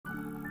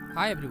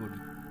Hi everybody,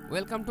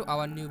 welcome to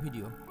our new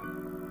video.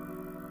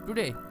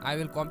 Today I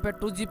will compare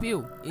two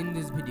GPU in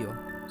this video.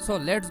 So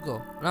let's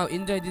go, now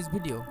enjoy this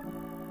video.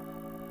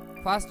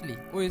 Firstly,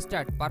 we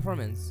start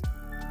performance.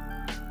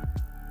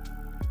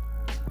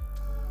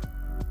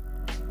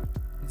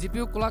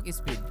 GPU clock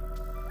speed.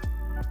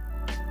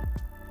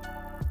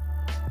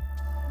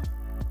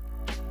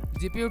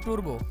 GPU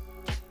turbo.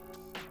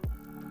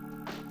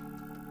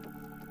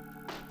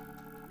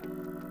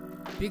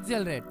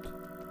 Pixel rate.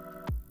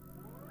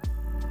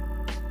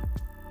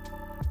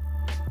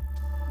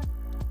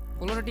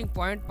 Coloriting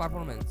point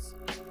performance.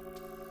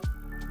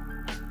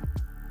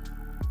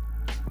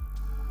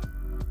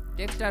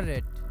 Texture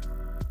rate.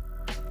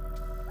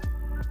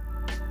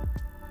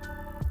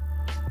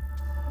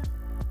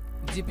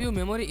 GPU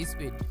memory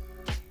speed.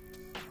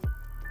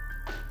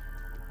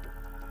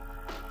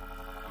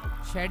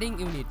 Shading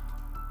unit.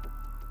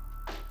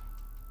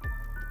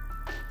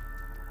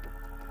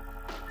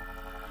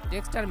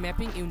 Texture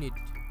mapping unit.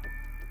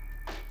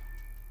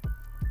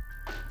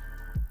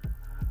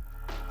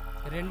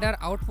 Render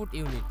output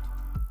unit.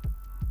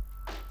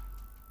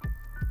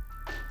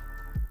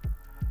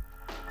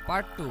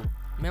 Part 2.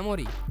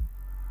 Memory.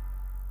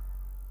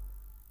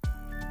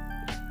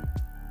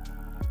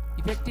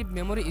 Effective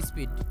memory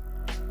speed.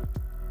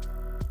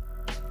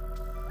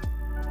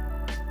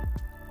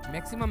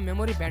 Maximum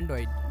memory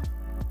bandwidth.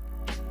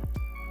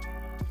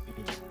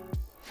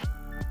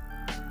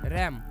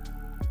 RAM.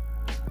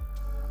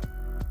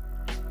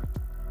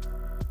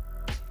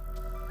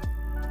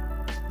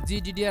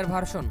 GDDR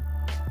version.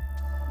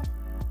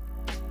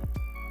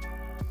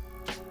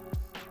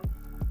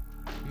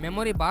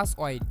 Memory bus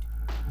wide.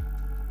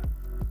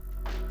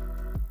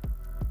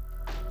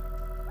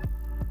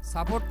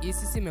 Support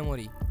ECC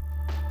memory.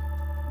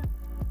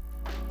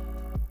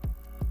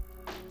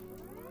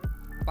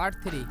 Part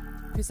 3.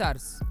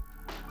 Features.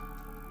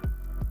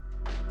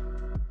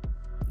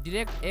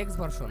 DirectX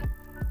version.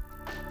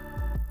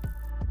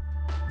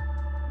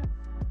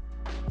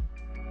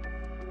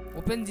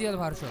 OpenGL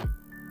version.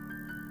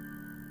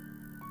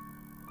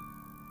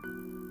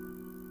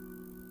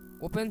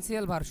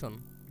 OpenCL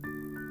version.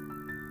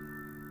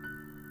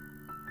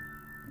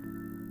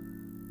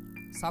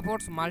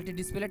 Supports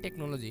multi-display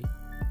technology.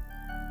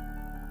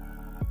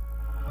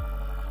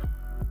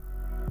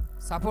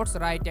 Supports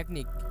write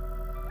technique.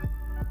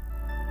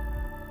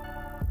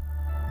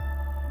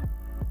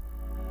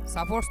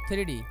 Supports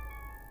 3D.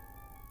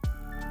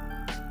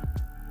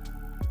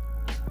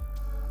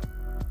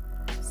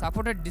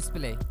 Supported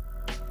display.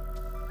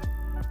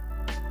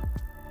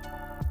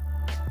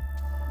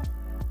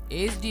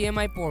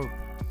 HDMI port.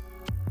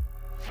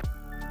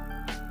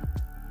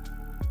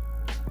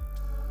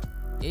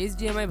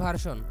 HDMI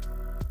version.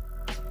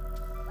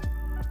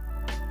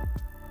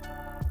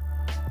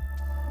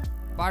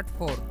 Part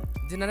 4.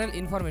 General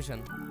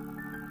information.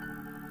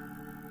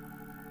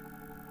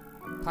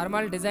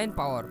 Thermal design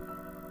power.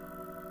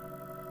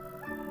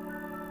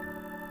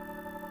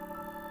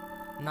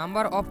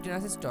 Number of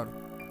transistor.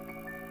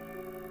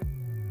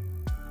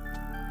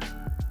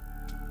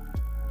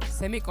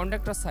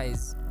 Semiconductor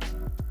size.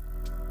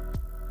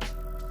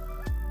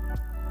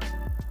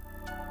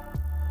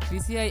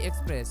 PCI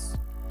Express.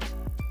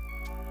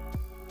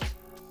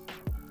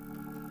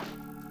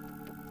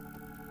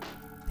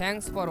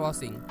 Thanks for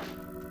watching.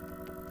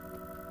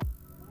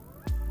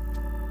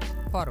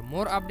 For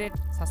more updates,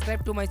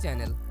 subscribe to my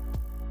channel.